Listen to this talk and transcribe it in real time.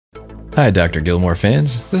Hi Dr. Gilmore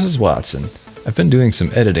fans, this is Watson. I've been doing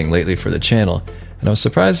some editing lately for the channel, and I was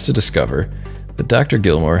surprised to discover that Dr.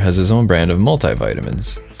 Gilmore has his own brand of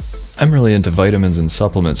multivitamins. I'm really into vitamins and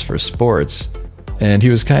supplements for sports, and he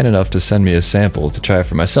was kind enough to send me a sample to try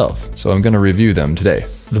for myself, so I'm going to review them today.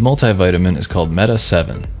 The multivitamin is called Meta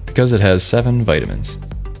 7 because it has 7 vitamins.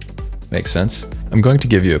 Makes sense? I'm going to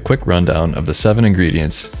give you a quick rundown of the 7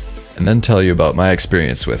 ingredients and then tell you about my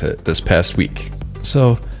experience with it this past week.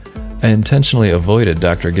 So, I intentionally avoided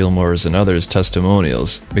Dr. Gilmore's and others'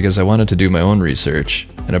 testimonials because I wanted to do my own research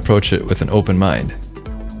and approach it with an open mind.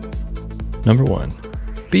 Number 1.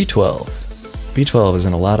 B12. B12 is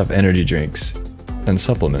in a lot of energy drinks and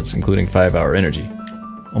supplements, including 5-Hour Energy.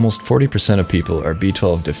 Almost 40% of people are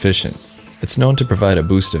B12 deficient. It's known to provide a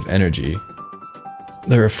boost of energy.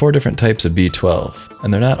 There are 4 different types of B12,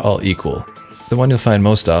 and they're not all equal. The one you'll find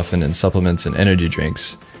most often in supplements and energy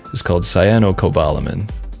drinks is called cyanocobalamin.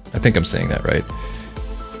 I think I'm saying that right.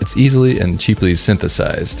 It's easily and cheaply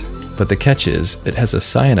synthesized, but the catch is it has a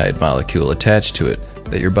cyanide molecule attached to it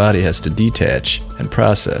that your body has to detach and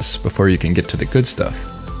process before you can get to the good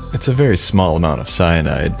stuff. It's a very small amount of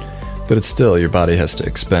cyanide, but it's still your body has to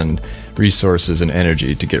expend resources and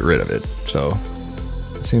energy to get rid of it, so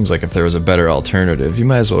it seems like if there was a better alternative, you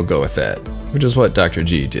might as well go with that, which is what Dr.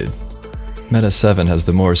 G did. Meta 7 has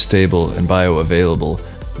the more stable and bioavailable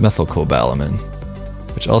methylcobalamin,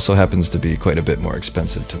 which also happens to be quite a bit more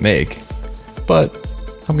expensive to make, but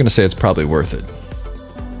I'm going to say it's probably worth it.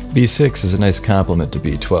 B6 is a nice complement to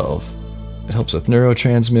B12. It helps with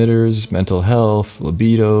neurotransmitters, mental health,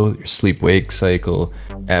 libido, your sleep-wake cycle,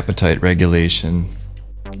 appetite regulation.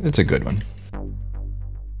 It's a good one.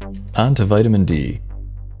 On to vitamin D.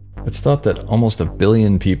 It's thought that almost 1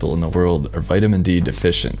 billion people in the world are vitamin D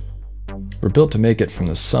deficient. We're built to make it from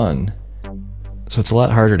the sun, so it's a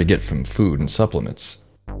lot harder to get from food and supplements.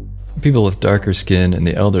 People with darker skin and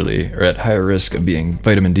the elderly are at higher risk of being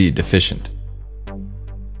vitamin D deficient.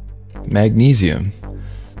 Magnesium.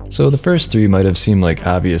 So the first 3 might have seemed like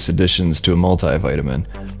obvious additions to a multivitamin,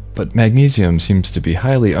 but magnesium seems to be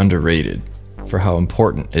highly underrated for how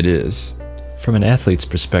important it is. From an athlete's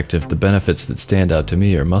perspective, the benefits that stand out to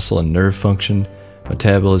me are muscle and nerve function,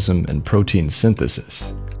 metabolism, and protein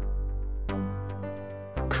synthesis.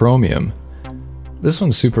 Chromium. This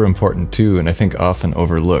one's super important too, and I think often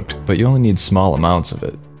overlooked, but you only need small amounts of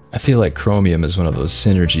it. I feel like chromium is one of those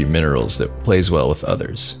synergy minerals that plays well with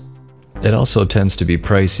others. It also tends to be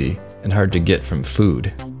pricey and hard to get from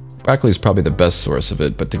food. Broccoli is probably the best source of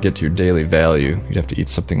it, but to get to your daily value, you'd have to eat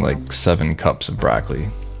something like 7 cups of broccoli.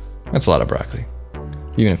 That's a lot of broccoli,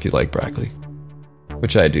 even if you like broccoli,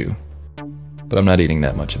 which I do, but I'm not eating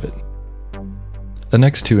that much of it. The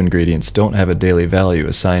next 2 ingredients don't have a daily value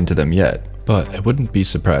assigned to them yet, but I wouldn't be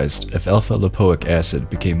surprised if alpha-lipoic acid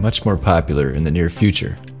became much more popular in the near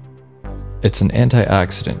future. It's an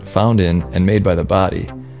antioxidant found in and made by the body,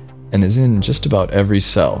 and is in just about every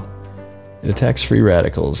cell. It attacks free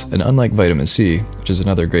radicals, and unlike vitamin C, which is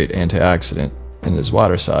another great antioxidant and is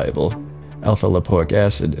water-soluble, alpha-lipoic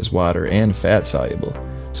acid is water and fat-soluble,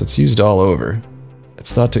 so it's used all over.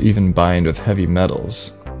 It's thought to even bind with heavy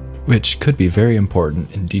metals, which could be very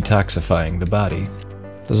important in detoxifying the body.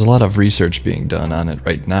 There's a lot of research being done on it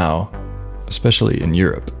right now, especially in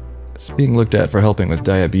Europe. It's being looked at for helping with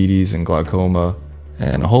diabetes and glaucoma,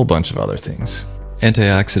 and a whole bunch of other things.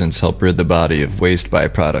 Antioxidants help rid the body of waste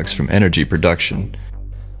byproducts from energy production.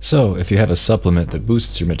 So, if you have a supplement that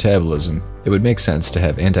boosts your metabolism, it would make sense to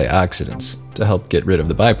have antioxidants to help get rid of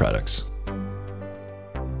the byproducts.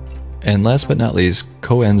 And last but not least,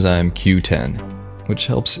 coenzyme Q10, which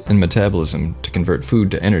helps in metabolism to convert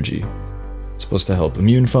food to energy. It's supposed to help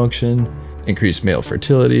immune function, increase male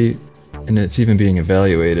fertility, and it's even being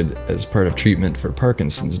evaluated as part of treatment for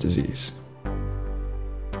Parkinson's disease.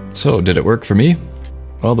 So, did it work for me?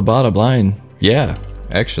 Well, the bottom line, yeah,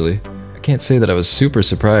 actually. I can't say that I was super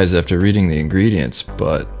surprised after reading the ingredients,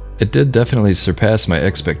 but it did definitely surpass my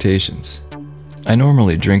expectations. I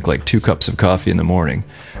normally drink like 2 cups of coffee in the morning,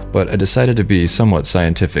 but I decided to be somewhat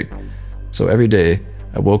scientific. So every day,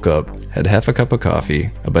 I woke up, had half a cup of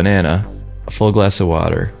coffee, a banana, a full glass of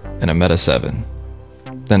water, and a Meta 7.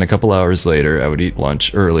 Then a couple hours later, I would eat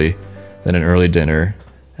lunch early, then an early dinner,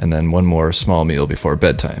 and then one more small meal before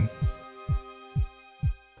bedtime.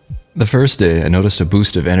 The first day, I noticed a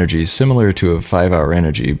boost of energy similar to a 5-Hour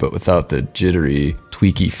Energy, but without the jittery,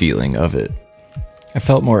 tweaky feeling of it. I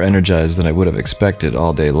felt more energized than I would have expected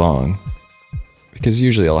all day long, because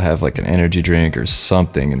usually I'll have like an energy drink or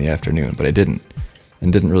something in the afternoon, but I didn't,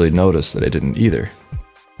 and didn't really notice that I didn't either.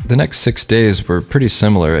 The next 6 days were pretty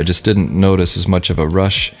similar. I just didn't notice as much of a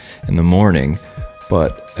rush in the morning,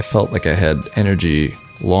 but I felt like I had energy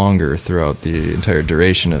longer throughout the entire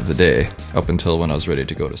duration of the day, up until when I was ready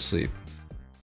to go to sleep.